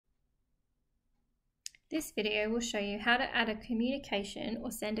This video will show you how to add a communication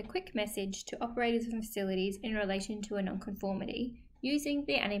or send a quick message to operators and facilities in relation to a nonconformity using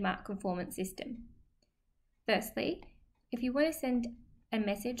the ANIMARC conformance system. Firstly, if you want to send a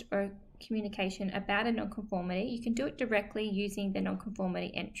message or a communication about a nonconformity, you can do it directly using the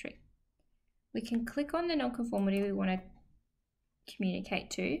nonconformity entry. We can click on the nonconformity we want to communicate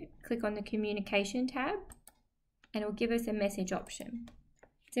to, click on the Communication tab, and it will give us a message option.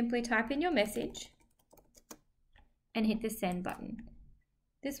 Simply type in your message and hit the send button.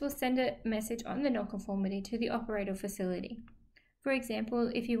 This will send a message on the nonconformity to the operator facility. For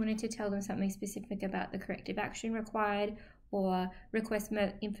example, if you wanted to tell them something specific about the corrective action required, or request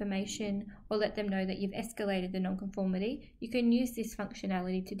more information, or let them know that you've escalated the nonconformity, you can use this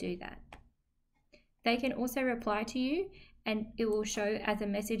functionality to do that. They can also reply to you, and it will show as a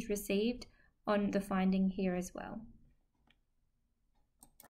message received on the finding here as well.